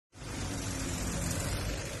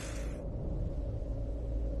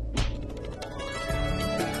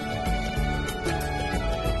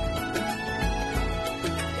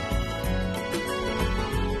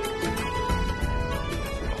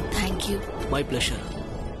My pleasure.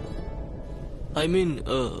 I mean,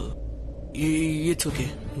 it's okay.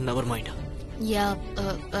 Never mind. Yeah,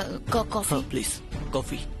 coffee. Please,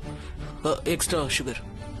 coffee. Extra sugar.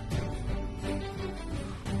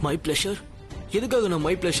 My pleasure? எதுக்காக நான்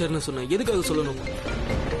my pleasureன்னு சொன்னேன்? எதுக்காக சொல்லணும்?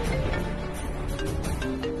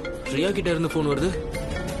 ரியா கிட்ட இருந்து போன் வருது.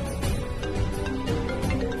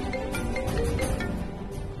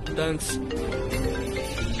 தேங்க்ஸ்.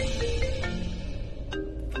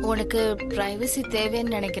 உனக்கு பிரைவசி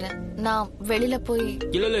தேவைன்னு நினைக்கிறேன். நான் வெளியில போய்.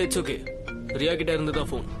 இல்ல இட்ஸ் ஓகே. ரியா கிட்ட இருந்து தான்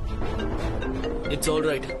போன். It's all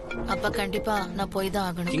right. அப்ப கண்டிப்பா நான் போய் தான்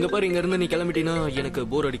ஆகணும். இங்க பாரு, இங்க இருந்து நீ கிளம்பிட்டீனா எனக்கு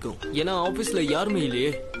போர் அடிக்கும். ஏன்னா ஆபீஸ்ல யாருமே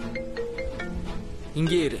இல்லையே.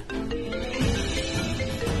 இங்கே இரு.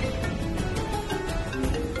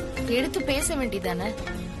 எடுத்து பேச வேண்டியதானே?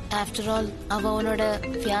 ஆஃப்டர் ஆல் அவ உன்னோட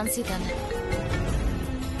ஃபியான்சி தானே.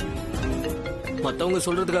 மத்தவங்க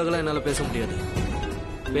சொல்றதுக்காகலாம் என்னால பேச முடியாது.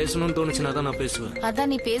 பேசணும்னு தோணுச்சுன்னா தான் நான் பேசுவேன்.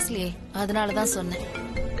 அதான் நீ பேசலையே, அதனாலதான் சொன்னேன்.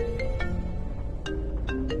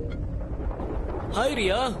 ஹாய்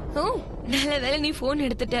ரியா. ஓ, நல்ல வேளை நீ போன்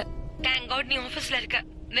எடுத்துட்ட. தேங்க் காட் நீ ஆபீஸ்ல இருக்க.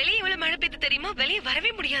 வெளியே இவ்வளவு மழை பெய்யுது தெரியுமா? வெளியே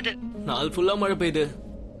வரவே முடியாது. நாள் ஃபுல்லா மழை பெய்யுது.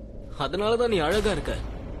 அதனாலதான் நீ அழகா இருக்க.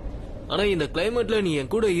 ஆனா இந்த கிளைமேட்ல நீ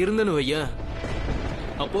என் கூட இருந்தன்னு வைய,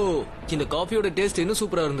 அப்போ இந்த காஃபியோட டேஸ்ட் இன்னும்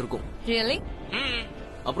சூப்பரா இருந்திருக்கும். ரியலி?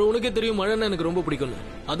 அப்புறம் உனக்கே தெரியும் மழைன்னா எனக்கு ரொம்ப பிடிக்கும்.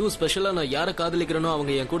 அதுவும் ஸ்பெஷலா நான் யாரை காதலிக்கிறேனோ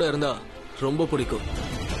அவங்க என் கூட இருந்தா ரொம்ப பிடிக்கும்.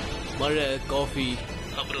 மழை, காஃபி,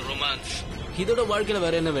 அப்புறம் ரொமான்ஸ். இதோட வாழ்க்கையில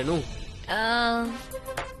வேற என்ன வேணும்?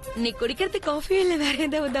 நீ குடிக்கிறது காஃபி இல்ல வேற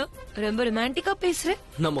ஏதாவது? ரொம்ப ரொமான்டிக்கா பேசுற.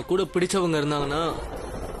 நம்ம கூட பிடிச்சவங்க இருந்தாங்கன்னா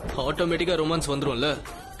ஆட்டோமேட்டிக்கா ரொமான்ஸ் வந்துரும்ல.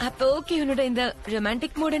 அப்ப ஓகே, உன்னோட இந்த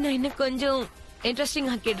ரொமான்டிக் மூட நான் இன்னும் கொஞ்சம் இன்ட்ரெஸ்டிங்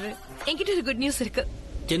ஆக்கிடுறேன். என்கிட்ட ஒரு குட் நியூஸ் இருக்கு.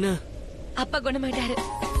 என்ன? அப்பா குணமாயிட்டாரு.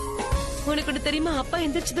 உனக்கு ஒண்ணு தெரியுமா? அப்பா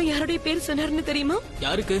எந்திரிச்சதும் யாருடைய பேர் சொன்னாருன்னு தெரியுமா?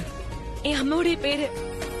 யாருக்கு? என் அம்மாவுடைய பேரு.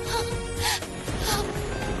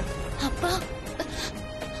 அப்பா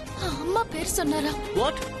அம்மா பேர் சொன்னாரா?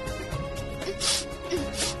 வாட்?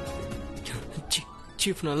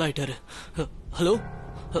 சீஃப் நல்லா ஆயிட்டாரு. Hello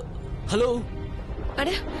hello. அட,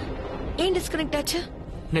 ஏன் டிஸ்கனெக்ட் ஆச்சு?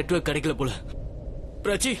 நெட்வொர்க் கிடைக்கல போல.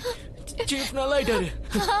 பிராச்சி, சீஃப் நல்லா ஆயிட்டாரு.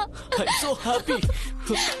 I'm so happy.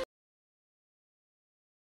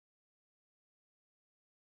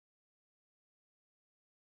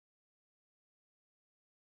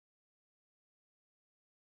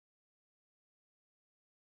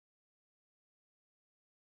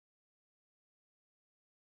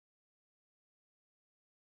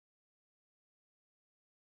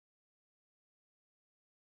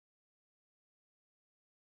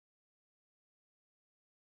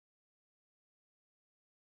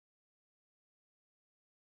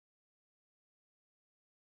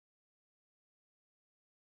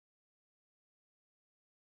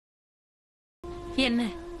 என்ன?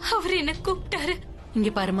 அவர் என்ன கூப்பிட்டாரு. இங்க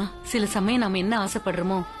பாருமா, சில சமயம் நாம என்ன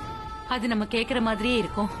ஆசைப்படுறோமோ அது நம்ம கேக்குற மாதிரியே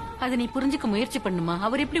இருக்கும். அதை நீ புரிஞ்சுக்க முயற்சி பண்ணுமா.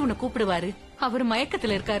 அவர் எப்படி உன்னை கூப்பிடுவாரு? அவர்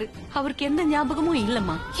மயக்கத்துல இருக்காரு. அவருக்கு எந்த ஞாபகமும்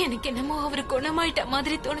இல்லம்மா. எனக்கு என்னமோ அவரு குணமாயிட்ட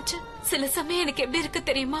மாதிரி தோணுச்சு. சில சமயம் எனக்கு எப்படி இருக்கு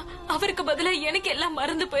தெரியுமா? அவருக்கு பதிலா எனக்கு எல்லாம்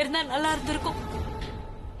மறந்து போயிருந்தா நல்லா இருந்திருக்கும்.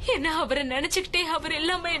 ஏன்னா அவரை நினைச்சுக்கிட்டே அவர்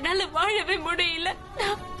இல்லாம என்னால வாழவே முடியல.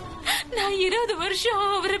 நான் 20 வருஷம்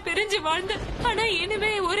அவரை பிரிஞ்சு வாழ்ந்தேன். ஆனா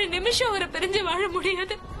இனிமே ஒரு நிமிஷம் அவரை பிரிஞ்சு வாழ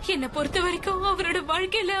முடியாது. என்னை பொறுத்த வரைக்கும் அவரோட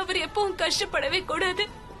வாழ்க்கையில அவர் எப்பவும் கஷ்டப்படவே கூடாது.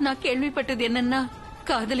 நான் கேள்விப்பட்டது என்னன்னா,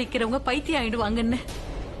 காதலிக்கிறவங்க பைத்தியம் ஆயிடுவாங்கன்னு.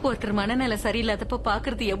 ஒருத்தர் மனநிலை சரியில்லாதப்ப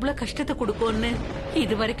பாக்குறது எவ்வளவு கஷ்டத்தை கொடுக்கும்னு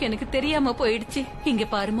இது வரைக்கும் எனக்கு தெரியாம போயிடுச்சு. இங்க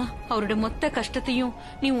பாருமா, அவரோட மொத்த கஷ்டத்தையும்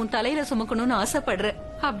நீ உன் தலையில சுமக்கணும்னு ஆசைப்படுற.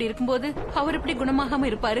 அப்படி இருக்கும்போது அவர் எப்படி குணமாகாம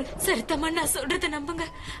இருப்பாரு? சரித்தம்மா, நான் சொல்றத நம்புங்க.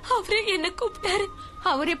 அவரு என்ன கூப்பிட்டாரு.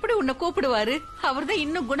 அவர் எப்படி உன்னை கூப்பிடுவாரு? அவர்தான்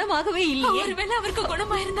இன்னும் குணமாகவே இல்லையே. ஒருவேளை அவருக்கு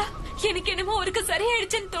குணமாயிருந்தா எனக்கு என்னமோ அவருக்கு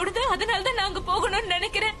சரியாயிடுச்சுன்னு தோணுது. அதனாலதான் நான் அங்க போகணும்னு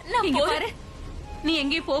நினைக்கிறேன். நான் பாரு, நீ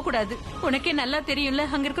எங்கேயும் போக கூடாது. உனக்கே நல்லா தெரியும்ல,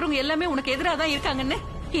 அங்க இருக்கிறவங்க எல்லாமே உனக்கு எதிராக தான் இருக்காங்கன்னு.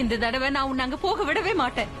 இந்த தடவை நான் உன்னை அங்க போக விடவே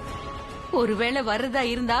மாட்டேன். ஒருவேளை வர்றதா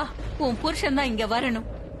இருந்தா உன் புருஷன் தான் இங்க வரணும்.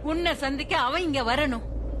 உன்னை சந்திக்க அவன் இங்க வரணும்.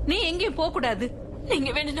 நீ எங்கேயும் போக கூடாது.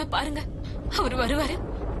 நீங்க வேணும்னா பாருங்க, அவர் வருவாரு.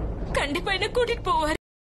 கண்டிப்பா என்ன கூட்டிட்டு போவாரு.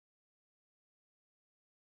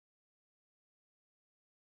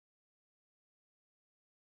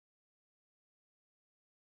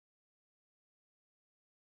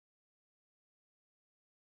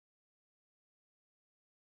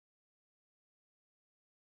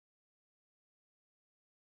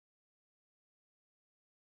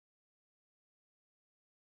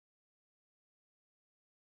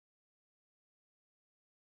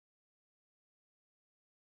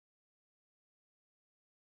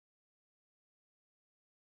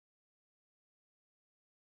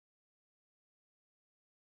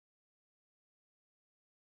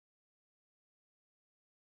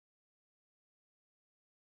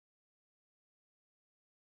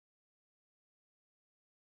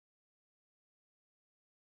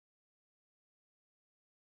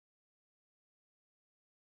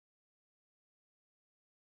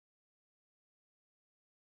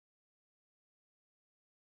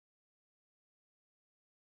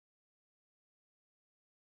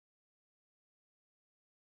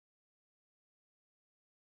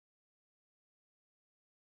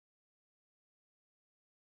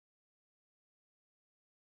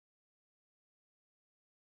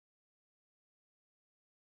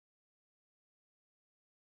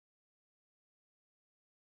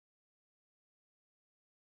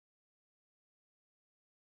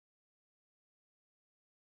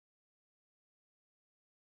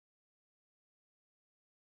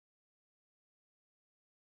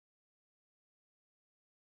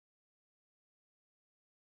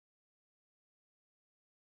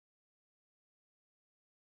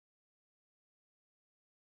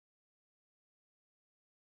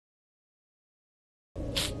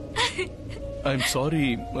 I'm sorry.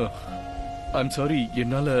 I'm sorry.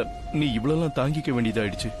 என்னால நீ இவ்வளவு தாங்கிக்க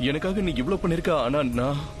வேண்டியதாயிடுச்சு. எனக்காக நீ இவ்வளவு பண்ணிருக்க.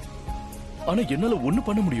 ஆனா என்னால ஒண்ணு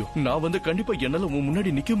பண்ண முடியும். நான் வந்து கண்டிப்பா என்னால உன்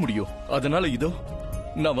முன்னாடி நிக்க முடியும். அதனால இதோ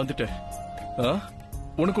நான் வந்துட்டேன்.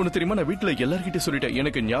 உனக்கு ஒண்ணு தெரியுமா, நான் வீட்டுல எல்லார்கிட்டயும் சொல்லிட்டேன்.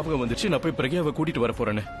 எனக்கு ஞாபகம் வந்துச்சு, நான் போய் பிரக்யாவை கூட்டிட்டு வர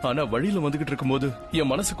போறேன்னு. ஆனா வழியில வந்துகிட்டு இருக்கும்போது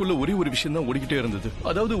என் மனசுக்குள்ள ஒரே ஒரு விஷயம் தான் ஓடிக்கிட்டே இருந்தது.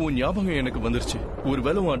 அதாவது உன் ஞாபகம் எனக்கு வந்துருச்சு.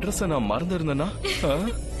 ஒருவேளை உன் அட்ரஸ நான் மறந்திருந்தேன்னா?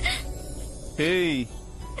 ஏய்,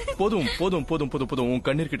 போதும் போதும் போதும் போதும் போதும். உன்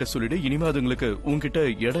கண்ணீர் கிட்ட சொல்லிடு, இனிமே அதுங்களுக்கு உன்கிட்ட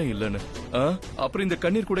இடம் இல்லைன்னு. அப்புறம் இந்த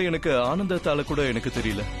கண்ணீர் கூட எனக்கு ஆனந்தத்தால கூட எனக்கு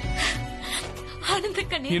தெரியல.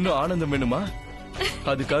 இன்னும் ஆனந்தம் வேணுமா?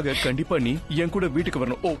 அதுக்காக கண்டிப்பா நீ என் கூட வீட்டுக்கு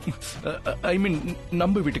வரணும். ஓ, ஐ மீன்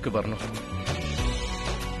நம்ம வீட்டுக்கு வரணும்.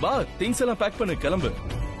 வா, திங்ஸ் எல்லாம் பேக் பண்ணு, கிளம்பு.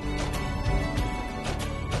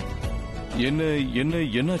 என்ன என்ன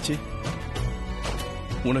என்னாச்சு?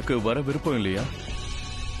 உனக்கு வர விருப்பம் இல்லையா?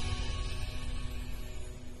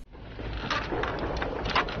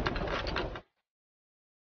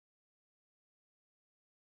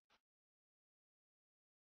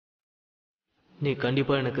 நீ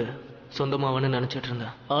கண்டிப்பா எனக்கு சொந்தமாவன்னு நினைச்சிட்டு இருந்த.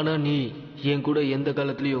 ஆனா நீ என் கூட எந்த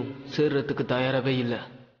காலத்திலயும் சேர்றதுக்கு தயாராகவே இல்லை.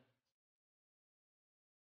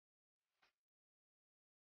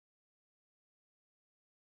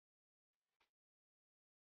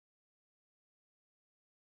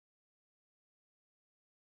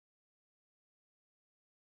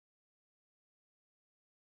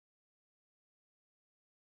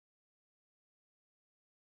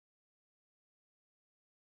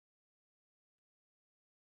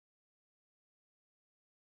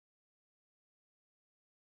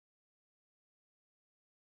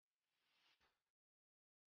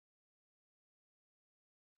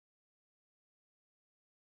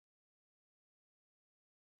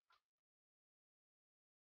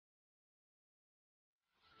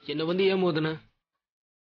 என்ன வந்து ஏன் மோதுன?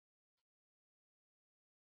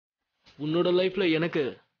 உன்னோட லைஃப்ல எனக்கு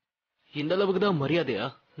இந்த அளவுக்கு தான் மரியாதையா?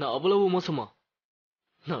 நான் அவ்வளவு மோசமா?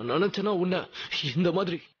 நான் நினைச்சேன்னா உன்னை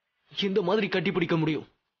இந்த மாதிரி கட்டி பிடிக்க முடியும்.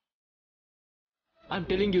 I'm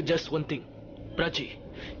telling you just one thing, Prachi.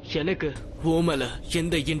 எனக்கு ஓ மேல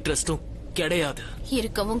எந்த இன்ட்ரெஸ்டும் கிடையாது.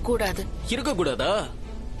 இருக்கவும் கூடாது. இருக்க கூடாதா?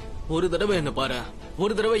 ஒரு தடவை என்ன பாரு.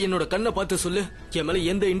 ஒரு தடவை என்னோட கண்ணை பார்த்து சொல்லு, என் மேல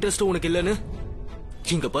எந்த இன்ட்ரெஸ்டும் உனக்கு இல்லன்னு.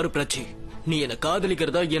 இங்க பாரு பிராச்சி, நீ என்ன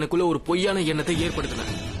காதலிக்கிறதா எனக்குள்ள ஒரு பொய்யான எண்ணத்தை ஏற்படுத்தின.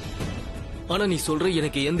 ஆனா நீ சொல்ற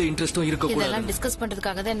எனக்கு எந்த இன்ட்ரெஸ்டும் இருக்க கூடாது. இதெல்லாம் டிஸ்கஸ்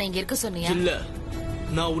பண்றதுக்காக தான் இங்க இருக்க சொன்னியா? இல்ல,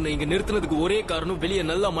 நான் உன்னை இங்க நிறுத்தினதுக்கு ஒரே காரணம், வெளியே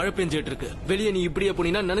நல்லா மழை பெஞ்சிட்டு இருக்கு. வெளியே நீ இப்படியே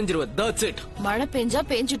போனீனா நனைஞ்சிருவ. That's it. மழை பெஞ்சா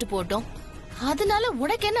பெஞ்சிட்டு போட்டோம். அதனால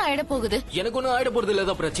உனக்கு என்ன ஆயிட போகுது? எனக்கு ஒன்னும் ஆயிட போறது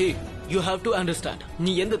இல்லதா Prachi. You have to understand.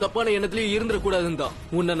 நீ எந்த தப்பான எண்ணத்திலயும் இருந்துட கூடாதுன்னு தான்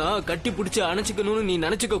உன்னை நான் கட்டி பிடிச்சு அணைச்சிக்கணும்னு நீ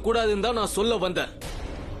நினைச்சுக்க கூடாதுன்னு தான் நான் சொல்ல வந்தேன்.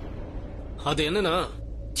 அது என்னன்னா,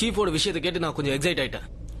 சீஃபோட விஷயத்தை கேட்டு நான் கொஞ்சம் எக்ஸைட் ஆயிட்டேன்.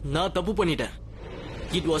 நான் தப்பு பண்ணிட்டேன்.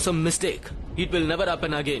 It was a mistake. It will never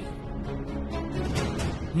happen again.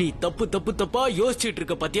 நீ தப்பா யோசிச்சுட்டு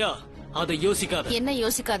இருக்க பாத்தியா? அதை யோசிக்காத. என்ன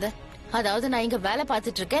யோசிக்காத? அதாவது நான் இங்க வேலை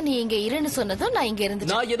பார்த்துட்டு இருக்கேன், நீ இங்க இருன்னு சொன்னதும் நான் இங்க இருந்து.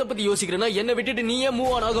 நான் எதை பத்தி யோசிக்கிறேன்னா, என்ன விட்டுட்டு நீ ஏன்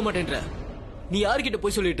மூவ் ஆன் ஆக மாட்டேன்ற? நீ யார்கிட்ட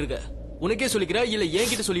போய் சொல்லிட்டு இருக்க? உனக்கே சொல்லிக்கிற இல்ல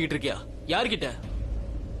என்கிட்ட சொல்லிக்கிட்டு இருக்கியா? யார்கிட்ட?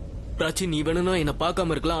 பிராச்சி, நீ வேணும்னா என்ன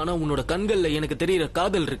பார்க்காம இருக்கலாம், ஆனா உன்னோட கண்கள்ல எனக்கு தெரியற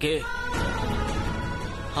காதல் இருக்கே,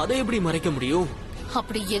 அதை எப்படி மறைக்க முடியும்?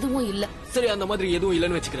 அப்படி எதுவும் இல்ல. சரி, அந்த மாதிரி எதுவும்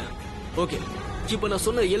இல்லன்னு வச்சுக்கிறேன். ஓகே, இப்ப நான்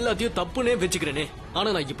சொன்ன எல்லாத்தையும் தப்புனே வச்சுக்கிறேனே.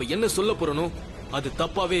 ஆனா நான் இப்ப என்ன சொல்ல போறனோ அது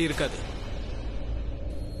தப்பாவே இருக்காது.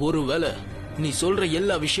 ஒருவேளை நீ சொல்ற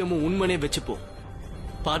எல்லா விஷயமும் உண்மைனே வச்சுப்போ.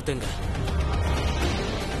 பார்த்துங்க,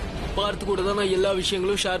 பார்த்து கூட தான் நான் எல்லா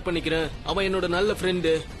விஷயங்களும் ஷேர் பண்ணிக்கிறேன். அவன் என்னோட நல்ல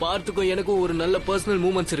ஃப்ரெண்டு. பார்த்துக்கும் எனக்கும் ஒரு நல்ல பர்சனல்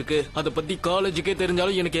மூமெண்ட்ஸ் இருக்கு. அத பத்தி காலேஜுக்கே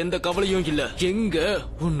தெரிஞ்சாலும் எனக்கு எந்த கவலையும் இல்ல. எங்க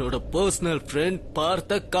உன்னோட பர்சனல் ஃப்ரெண்ட்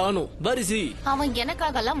பார்த்த காணோம். வரிசி, அவன்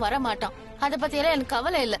எனக்காக எல்லாம் வர மாட்டான். அத பத்தி எல்லாம் எனக்கு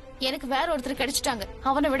கவலை இல்ல. எனக்கு வேற ஒருத்தர் கிடைச்சிட்டாங்க,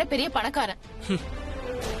 அவனை விட பெரிய பணக்காரன்.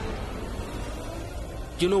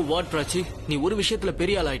 You know what, பிராச்சி, நீ ஒரு விஷயத்துல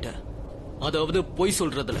பெரிய ஆள் ஆயிட்ட. அதாவது பொய்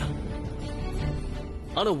சொல்றதுல.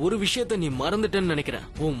 ஆனா ஒரு விஷயத்த நீ மறந்துட்டேன்னு நினைக்கிறேன்.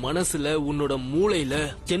 உன் மனசுல உன்னோட மூளையில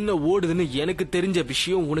என்ன ஓடுதுன்னு எனக்கு தெரிஞ்ச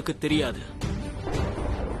விஷயம் உனக்கு தெரியாது.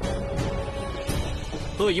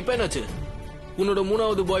 ஓ, இப்ப என்னாச்சு? உன்னோட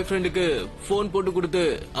மூணாவது பாய் ஃப்ரெண்டுக்கு போன் போட்டு கொடுத்து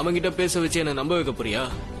அவங்கிட்ட பேச வச்சு என்ன நம்ப வைக்க போறியா?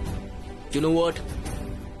 You know what,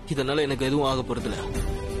 இதனால எனக்கு எதுவும் ஆக போறதில்ல.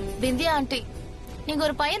 பிந்தியா ஆண்டி, நீங்க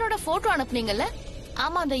ஒரு பையனோட போட்டோ அனுப்புனீங்கல்ல?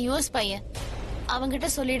 ஆமா, அந்த யுஎஸ் பையன். அவங்கிட்ட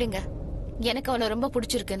சொல்லிடுங்க எனக்கு அவனை ரொம்ப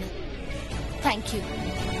பிடிச்சிருக்குன்னு. தேங்க்யூ.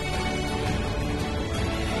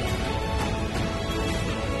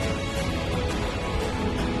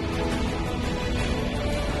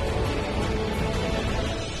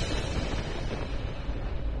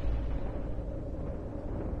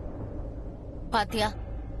 பாத்தியா,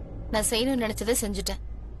 நான் செய்யணும்னு நினைச்சதை செஞ்சுட்டேன்.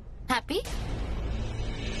 ஹாப்பி?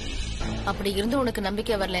 அப்படி இருந்து உனக்கு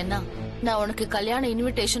நம்பிக்கை வரலன்னா நான் உனக்கு கல்யாண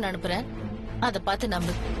இன்விடேஷன் அனுப்புறேன், அதை பார்த்து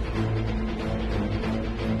நம்பு.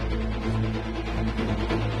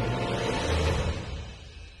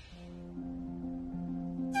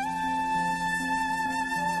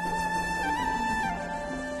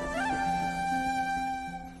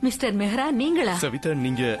 மிஸ்டர் மெஹரா, நீங்களா? சவிதா,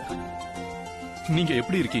 நீங்க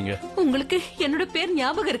எப்படி இருக்கீங்க? உங்களுக்கு என்னோட பேர்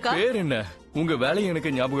ஞாபகம் இருக்கா? பேர் என்ன? உங்க வேலை எனக்கு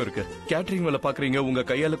ஞாபகம் இருக்கு. கேட்டரிங் வேலை பாக்குறீங்க, உங்க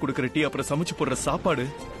கையால குடுக்கற டீ, அப்புறம் சமைச்சு போடுற சாப்பாடு,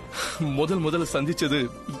 முதல்ல சந்திச்சது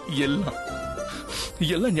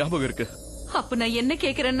எல்லாம் ஞாபகம் இருக்கு. அப்ப நான் என்ன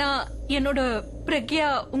கேக்குறேன்னா, என்னோட பிரக்யா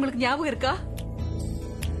உங்களுக்கு ஞாபகம் இருக்கா?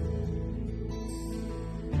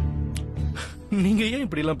 நீங்க ஏன்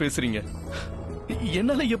இப்படி எல்லாம் பேசுறீங்க?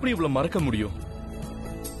 என்னால எப்படி இவ்வளவு மறக்க முடியும்?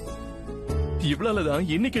 இவ்வளவுதான்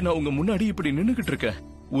இன்னைக்கு நான் உங்க முன்னாடி இப்படி நின்னுகிட்டு இருக்கேன்,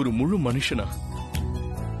 ஒரு முழு மனுஷனா.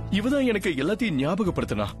 இவதான் எனக்கு எல்லாத்தையும்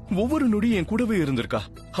ஞாபகப்படுத்தினா. ஒவ்வொரு நொடியும் என் கூடவே இருந்திருக்கா.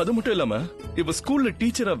 அது மட்டும் இல்லாம இவ ஸ்கூல்ல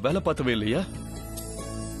டீச்சரா வேலை பார்த்தவே இல்லையா?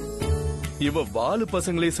 இவ வாலு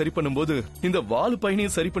பசங்களே சரி பண்ணும்போது இந்த வாலு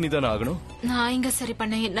பையனையும் சரி பண்ணி தானே ஆகணும். நான் இங்க சரி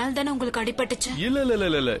பண்ணேன், என்னால தானே உங்களுக்கு அடிபட்டுச்சு.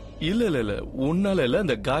 இல்ல உன்னால இல்ல,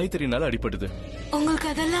 அந்த காயத்ரினால அடிபட்டது. உங்களுக்கு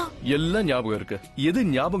அதெல்லாம் எல்லாம் ஞாபகம் இருக்கு. எது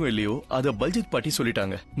ஞாபகம் இல்லையோ அத பல்ஜித் பாட்டி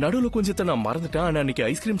சொல்லிட்டாங்க. நடுவுல கொஞ்சத்தை நான் மறந்துட்டேன். ஆனா அன்னைக்கு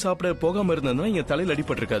ஐஸ்கிரீம் சாப்பிட போகாம இருந்தா என் தலையில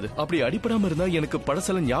அடிபட்டு இருக்காது. அப்படி அடிபடாம இருந்தா எனக்கு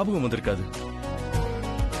படசெல்லாம் ஞாபகம் வந்திருக்காது.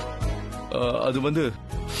 அது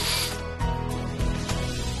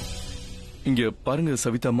இங்க பாருங்க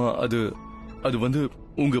சவிதாமா, அது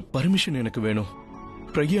உங்க பர்மிஷன் எனக்கு வேணும்.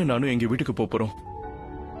 பிரக்யா நானும் எங்க வீட்டுக்கு போறோம்.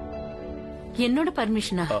 என்னோட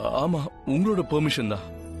பர்மிஷனா? ஆமா, உங்களோட பெர்மிஷன் தான்.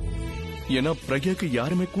 ஏன்னா பிரக்யாக்கு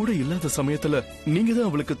யாருமே கூட இல்லாத சமயத்துல நீங்க தான்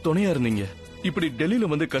அவளுக்கு துணையா இருந்தீங்க. இப்படி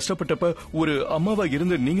டெல்லியில கஷ்டப்பட்டப்ப ஒரு அம்மாவா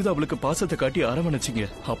இருந்து நீங்க தான் அவளுக்கு பாசத்தை காட்டி அரவணைச்சிங்க.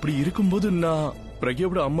 அப்படி இருக்கும்போது நான்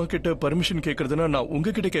பிரக்யாவோட அம்மா கிட்ட பர்மிஷன் கேக்குறதுனா நான்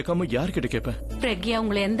உங்ககிட்ட கேட்காம யார்கிட்ட கேட்பேன்? பிரக்யா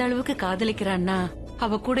உங்களை எந்த அளவுக்கு காதலிக்கிறான்னா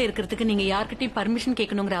அவ கூட இருக்கிறதுக்கு நீங்க யார்கிட்டயும் பர்மிஷன்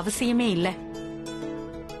கேட்கணுங்கிற அவசியமே இல்ல.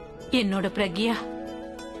 என்னோட பிரக்யா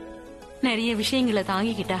நிறைய விஷயங்களை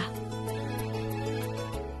தாங்கிக்கிட்டா.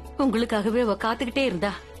 உங்களுக்காகவே அவ காத்துக்கிட்டே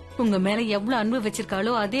இருந்தா. உங்க மேல எவ்வளவு அன்பு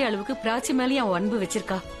வச்சிருக்காளோ அதே அளவுக்கு பிராச்சி மேலயும் அவன் அன்பு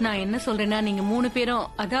வச்சிருக்கா. நான் என்ன சொல்றேன்னா, நீங்க 3 பேரும்,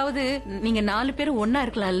 அதாவது நீங்க 4 பேரும் ஒன்னா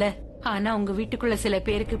இருக்கலாம்ல. ஆனா உங்க வீட்டுக்குள்ள சில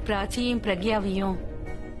பேருக்கு பிராச்சியும் பிரக்யாவையும்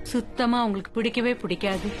சுத்தமா அவங்களுக்கு பிடிக்கவே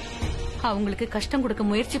பிடிக்காது. அவங்களுக்கு கஷ்டம் கொடுக்க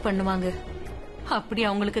முயற்சி பண்ணுவாங்க. அப்படி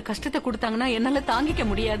அவங்களுக்கு கஷ்டத்தை கொடுத்தாங்கன்னா என்னால தாங்கிக்க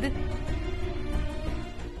முடியாது.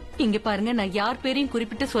 இங்க பாருங்க, நான் யார் பேரையும்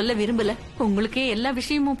குறிப்பிட்டு சொல்ல விரும்பல. உங்களுக்கே எல்லா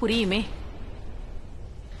விஷயமும் புரியுமே.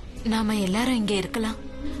 நாம எல்லாரும் இங்க இருக்கலாம்,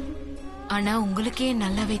 ஆனா உங்களுக்கே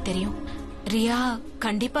நல்லாவே தெரியும் ரியா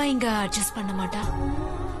கண்டிப்பா இங்க அட்ஜஸ்ட் பண்ண மாட்டா.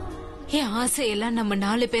 என் ஆசையெல்லாம் நம்ம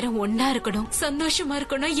 4 பேரும் ஒன்னா இருக்கணும், சந்தோஷமா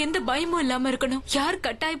இருக்கணும், எந்த பயமும் இல்லாம இருக்கணும், யார்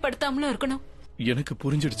கட்டாயப்படுத்தாமலும் இருக்கணும். எனக்கு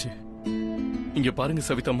புரிஞ்சிடுச்சு. இங்க பாருங்க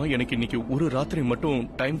சவிதாமா, எனக்கு இன்னைக்கு ஒரு ராத்திரி மட்டும்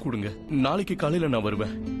டைம் கொடுங்க. நாளைக்கு காலையில நான்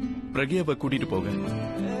வருவேன். பிரக்யாவை கூட்டிட்டு போக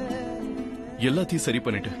எல்லாத்தையும் சரி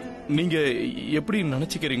பண்ணிட்டு. நீங்க எப்படி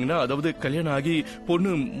நினைச்சுக்கிறீங்கன்னா, அதாவது கல்யாணம் ஆகி பொண்ணு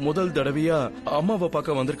முதல் தடவையா அம்மாவை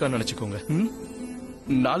பார்க்க வந்திருக்கான்னு நினைச்சுக்கோங்க.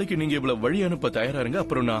 நாளைக்கு நீங்க இவ்வளவு வழி அனுப்ப தயாரா இருங்க.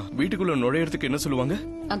 அப்புறம் நான் வீட்டுக்குள்ள நுழையறதுக்கு என்ன சொல்லுவாங்க?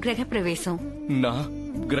 கிரக பிரவேசம். நான்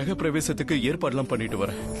கிரக பிரவேசத்துக்கு ஏற்பாடுலாம் பண்ணிட்டு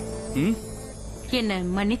வரேன். என்ன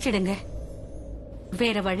மன்னிச்சிடுங்க,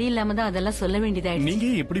 வேற வழி இல்லாம தான் அதெல்லாம் சொல்ல வேண்டியதாயிடுச்சு. நீங்க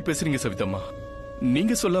எப்படி பேசுறீங்க சவிதம்மா?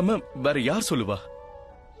 நீங்க சொல்லாம வேற யார் சொல்லுவா?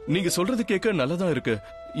 நீங்க சொல்றது கேட்க நல்லதான் இருக்கு.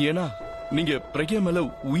 ஏன்னா நீங்க பிரக்யா மேல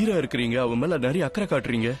உயிரா இருக்கிறீங்க, அவ மேல நிறைய அக்கறை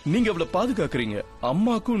காட்டுறீங்க, நீங்க அவளை பாதுகாக்கிறீங்க.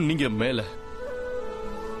 அம்மாக்கும் நீங்க மேல.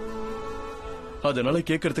 அதனால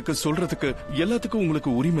கேட்கறதுக்கு சொல்றதுக்கு எல்லாத்துக்கும்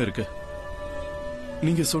உங்களுக்கு உரிமை இருக்கு.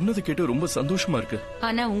 நீங்க சொன்னது கேட்டு ரொம்ப சந்தோஷமா இருக்கு.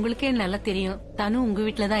 ஆனா உங்களுக்கே நல்லா தெரியும் தனு உங்க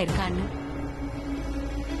வீட்டுலதான் இருக்கான்னு.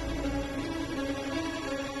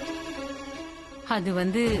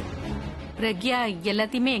 அது பிரக்யா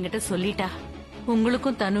எல்லாத்தையுமே என்கிட்ட சொல்லிட்டா.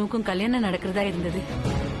 உங்களுக்கும் தனுவுக்கும் கல்யாணம் நடக்கிறதா இருந்தது.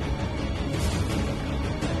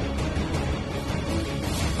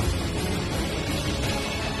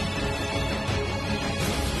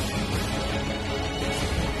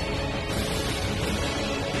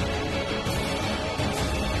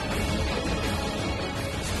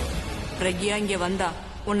 பிரக்யா இங்க வந்தா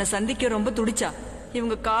உன்னை சந்திக்க ரொம்ப துடிச்சா.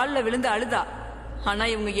 இவங்க கால்ல விழுந்து அழுதா. ஆனா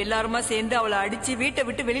இவங்க எல்லாருமா சேர்ந்து அவளை அடிச்சு வீட்டை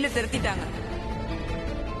விட்டு வெளியில திரட்டிட்டாங்க.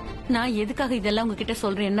 நான் எதுக்காக இதெல்லாம் உங்ககிட்ட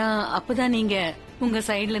சொல்றேன்னா, அப்பதான் நீங்க உங்க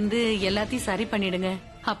சைடுல இருந்து எல்லாத்தையும் சரி பண்ணிடுங்க.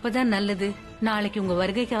 அப்பதான் நல்லது. நாளைக்கு உங்க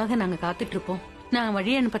வருகைக்காக நாங்க காத்துட்டு இருப்போம். நான்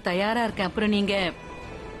வழி அனுப்ப தயாரா இருக்கேன். அப்புறம் நீங்க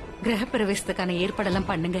கிரக பிரவேசத்துக்கான ஏற்பாடெல்லாம்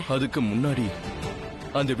பண்ணுங்க. அதுக்கு முன்னாடி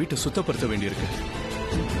அந்த வீட்டை சுத்தப்படுத்த வேண்டியிருக்கு.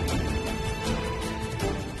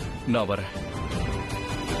 நான் வரேன்.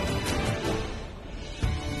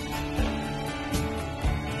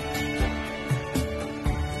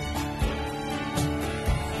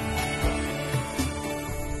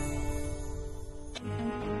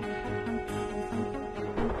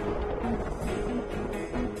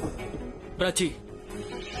 பிராச்சி,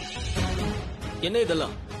 என்ன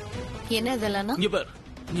இதெல்லாம்? என்ன இதெல்லாம்? இங்க பார்,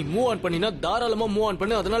 நீ மூவ் ஆன் பண்ணினா தாராளமா மூவ் ஆன்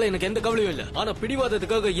பண்ணு, அதனால எனக்கு எந்த கவலையும் இல்ல. ஆனா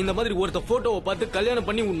பிடிவாதத்துக்காக இந்த மாதிரி ஒருத்த போட்டோவை பார்த்து கல்யாணம்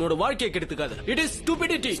பண்ணி உன்னோட வாழ்க்கையை கெடுத்துக்காத. It is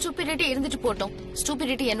stupidity. ஸ்டூபிடிட்டி இருந்துட்டு போட்டோம்.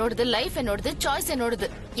 ஸ்டூபிடிட்டி என்னோடது, லைஃப் என்னோடது, சாய்ஸ் என்னோடது.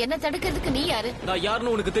 என்ன தடுக்கிறதுக்கு நீ யாரு? நான்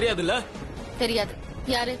யாருன்னு உனக்கு தெரியாதுல்ல? தெரியாது.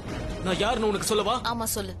 யாரு? நான் யாருன்னு உனக்கு சொல்லவா? ஆமா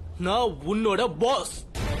சொல்லு. நான் உன்னோட பாஸ்.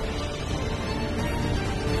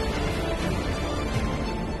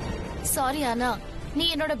 சாரி ஆனா நீ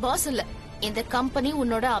என்னோட பாஸ் இல்ல. இந்த கம்பெனி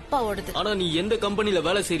உன்னோட அப்பாவோடது. ஆனா நீ எந்த கம்பெனில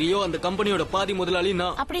வேலை செய்றியோ அந்த கம்பெனியோட பாதி முதலாளி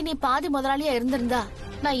நான். அப்படி நீ பாதி முதலாளியா இருந்திருந்தா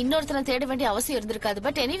நான் இன்னொருத்தனை தேட வேண்டிய அவசியம் இருந்திருக்காது.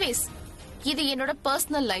 பட் எனிவேஸ், இது என்னோட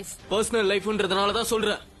பர்சனல் லைஃப். பர்சனல் லைஃப்ன்றதுனால தான்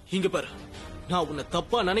சொல்றேன். இங்க பாரு, நான் உன்னை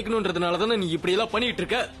தப்பா நினைக்கணும்ன்றதுனால தானே நீ இப்படி எல்லாம் பண்ணிட்டு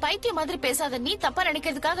இருக்க. பைத்தியம் மாதிரி பேசாத. நீ தப்பா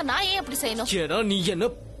நினைக்கிறதுக்காக நான் ஏன் அப்படி செய்யணும்? ஏன்னா நீ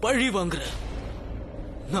என்ன பழி வாங்குற.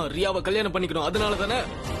 நான் ரியாவை கல்யாணம் பண்ணிக்கணும், அதனால தானே.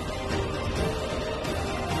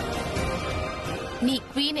 நீ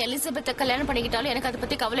குவீன் எலிசபெத்த கல்யாணம் பண்ணிக்கிட்டாலும் எனக்கு அதை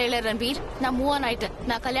பத்தி கவலை இல்ல ரன்பீர். நான் மூவ் ஆன் ஆயிட்டேன்.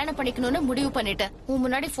 நான் கல்யாணம் பண்ணிக்கணும்னு முடிவு பண்ணிட்டேன். உன்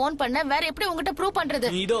முன்னாடி போன் பண்ண வேற எப்படி உங்ககிட்ட ப்ரூவ்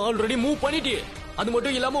பண்றது? நீ தான் ஆல்ரெடி மூவ் பண்ணிட்டியே. அது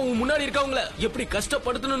மட்டும் இல்லாம உன் முன்னாடி இருக்கவங்கள எப்படி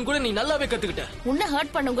கஷ்டப்படுத்தணும்னு கூட நீ நல்லாவே கத்துக்கிட்ட. உன்னை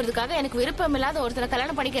ஹர்ட் பண்ணுங்கிறதுக்காக எனக்கு விருப்பம் இல்லாத ஒருத்தரை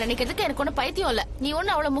கல்யாணம் பண்ணிக்க நினைக்கிறதுக்கு எனக்கு ஒன்னும் பைத்தியம் இல்ல. நீ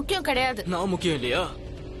ஒன்னும் அவ்வளவு முக்கியம் கிடையாது. நான் முக்கியம் இல்லையா?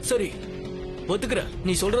 சரி, ஒத்துக்கிற.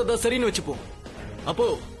 நீ சொல்றதா சரின்னு வச்சுப்போம். அப்போ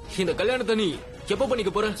இந்த கல்யாணத்தை நீ எப்ப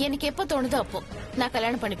பண்ணிக்க போற? எனக்கு எப்ப தோணுதோ அப்போ நான்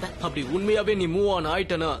கல்யாணம் பண்ணிப்பேன். அப்படி உண்மையாவே நீ மூவ் ஆன்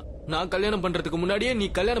ஆயிட்டனா நான் கல்யாணம் பண்றதுக்கு முன்னாடியே நீ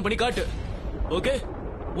கல்யாணம் பண்ணி காட்டு. ஓகே?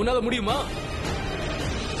 உன்னால முடியுமா?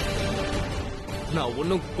 நான்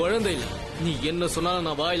ஒன்னும் குழந்தை இல்ல. நீ என்ன சொன்னாலும்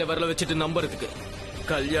நான் வாயில வரல வச்சுட்டு நம்புறதுக்கு.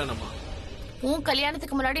 கல்யாணமா? உன்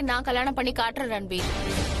கல்யாணத்துக்கு முன்னாடி நான் கல்யாணம் பண்ணி காட்டுறேன் ரன்பீர்.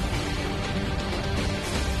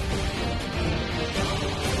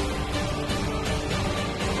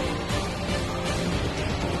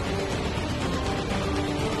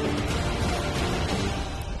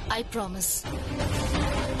 I promise.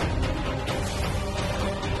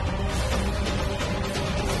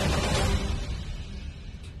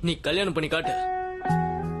 நீ கல்யாணம் பண்ணி காட்டு.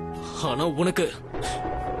 ஆனா உனக்கு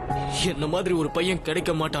என்ன மாதிரி ஒரு பையன்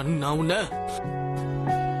கிடைக்க மாட்டான்னு நான் உன்ன.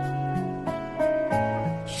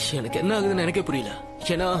 எனக்கு என்ன ஆகுதுன்னு எனக்கே புரியல.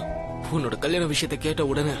 ஏன்னா உன்னோட கல்யாண விஷயத்தை கேட்ட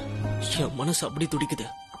உடனே என் மனசு அப்படி துடிக்குது.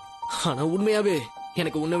 ஆனா உண்மையாவே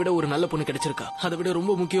எனக்கு உன்னை விட ஒரு நல்ல பொண்ணு கிடைச்சிருக்கா. அதை விட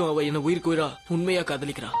ரொம்ப முக்கியம், அவ என்ன உயிருக்கு உயிரா உண்மையா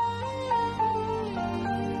காதலிக்கிறா.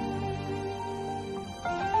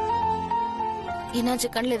 என்னாச்சு?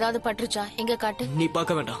 கண்ணுல ஏதாவது பட்டுருச்சா? எங்க காட்டு. நீ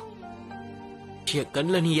பார்க்க வேண்டாம். என்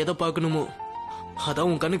கண்ணுல நீ எதை பார்க்கணுமோ அதான்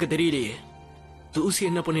உன் கண்ணுக்கு தெரியலையே. தூசி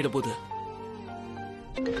என்ன பண்ணிட போகுது?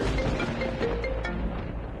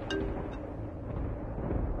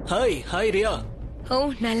 Hi hi Riya. ஓ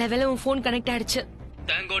நல்ல வேளை உன் போன் கனெக்ட் ஆயிடுச்சு.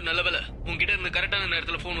 தேங்க் காட், நல்ல வேளை உன்கிட்ட இருந்து கரெக்டான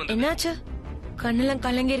நேரத்துல போன் வந்து. என்னாச்சு? கண்ணெல்லாம்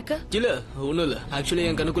கலங்கி இருக்கு. இல்ல ஒண்ணும் இல்ல. ஆக்சுவலி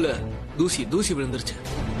என் கண்ணுக்குள்ள தூசி விழுந்துருச்சு.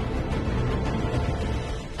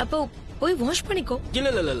 அப்போ போய் வாஷ் பண்ணிக்கோ. இல்ல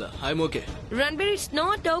இல்ல இல்ல, ஐ அம் okay. Ranbir, it's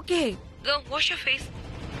not okay. Go wash your face.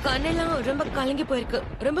 கண்ணெல்லாம் ரொம்ப கலங்கி போயிருக்கு.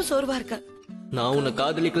 ரொம்ப சோர்வா இருக்கு. நான் உன்னை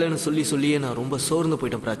காதலிக்கலன்னு சொல்லியே நான் ரொம்ப சோர்ந்து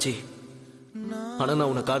போயிட்டேன் பிராச்சி. ஆனா நான்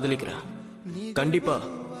உன்னை காதலிக்கிறேன். கண்டிப்பா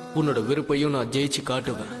உன்னோட விருப்பையும் நான் ஜெயிச்சு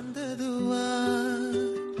காட்டுவேன்.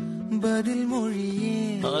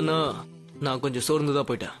 ஆனா நான் கொஞ்சம் சோர்ந்துதான்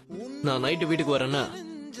போயிட்டேன். நான் நைட்டு வீட்டுக்கு வரேன்னா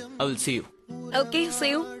I will see you. Okay, see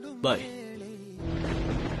you. Bye.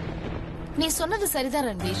 நீ சொன்னது சரிதான்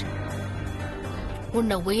ரன்பீர்.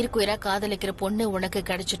 உன்னை உயிருக்கு உயிரா காதலிக்கிற பொண்ணு உனக்கு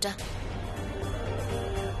கிடைச்சிட்டா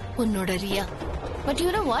உன்னோட Riya. But you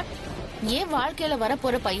know what? என் வாழ்க்கையில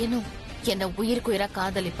வரப்போற பையனும் என்ன உயிருக்கு உயிரா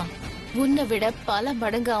காதலிப்பான். உன்னை விட பல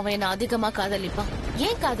மடங்கு அவன் என்ன அதிகமா காதலிப்பான்.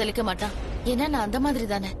 ஏன் காதலிக்க மாட்டான்? ஏன்னா நான் அந்த மாதிரி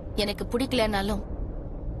தானே. எனக்கு பிடிக்கலனாலும்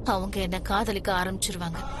அவங்க என்ன காதலிக்க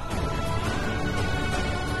ஆரம்பிச்சிருவாங்க.